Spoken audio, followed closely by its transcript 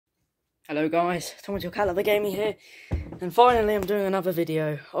Hello guys, Tommy Cal the Gaming here, and finally I'm doing another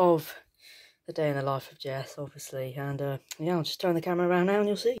video of the day in the life of Jess, obviously, and yeah, I'll just turn the camera around now and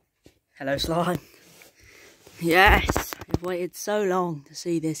you'll see. Hello Slime. Yes, I've waited so long to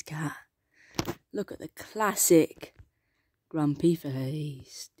see this cat. Look at the classic grumpy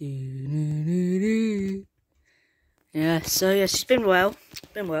face. Yeah, so yeah, she's been well,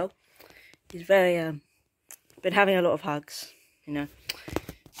 She's very, been having a lot of hugs, you know.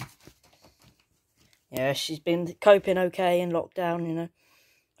 Yeah, she's been coping okay in lockdown, you know,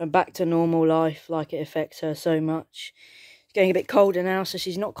 and back to normal life, like it affects her so much. It's getting a bit colder now, so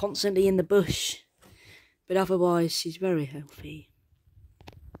she's not constantly in the bush, but otherwise she's very healthy.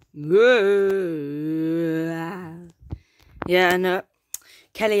 Yeah, and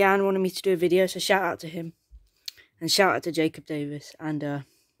Kellyanne wanted me to do a video, so shout out to him, and shout out to Jacob Davis, and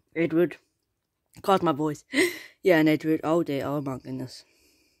Edward. Cause my voice. Yeah, and Edward. Oh dear, oh my goodness.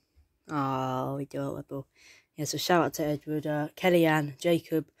 Oh, adorable. Yeah, so shout out to Edward, Kellyanne,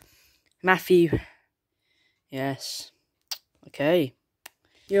 Jacob, Matthew. Yes. Okay.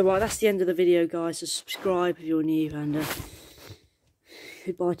 Yeah, well, that's the end of the video, guys. So subscribe if you're new, and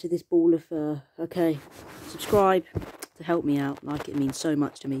goodbye to this ball of fur. Okay. Subscribe to help me out. Like, it means so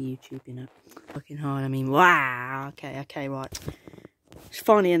much to me, YouTube, you know. Fucking hard. I mean, wow. Okay, right. It's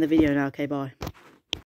finally end the video now. Okay, bye.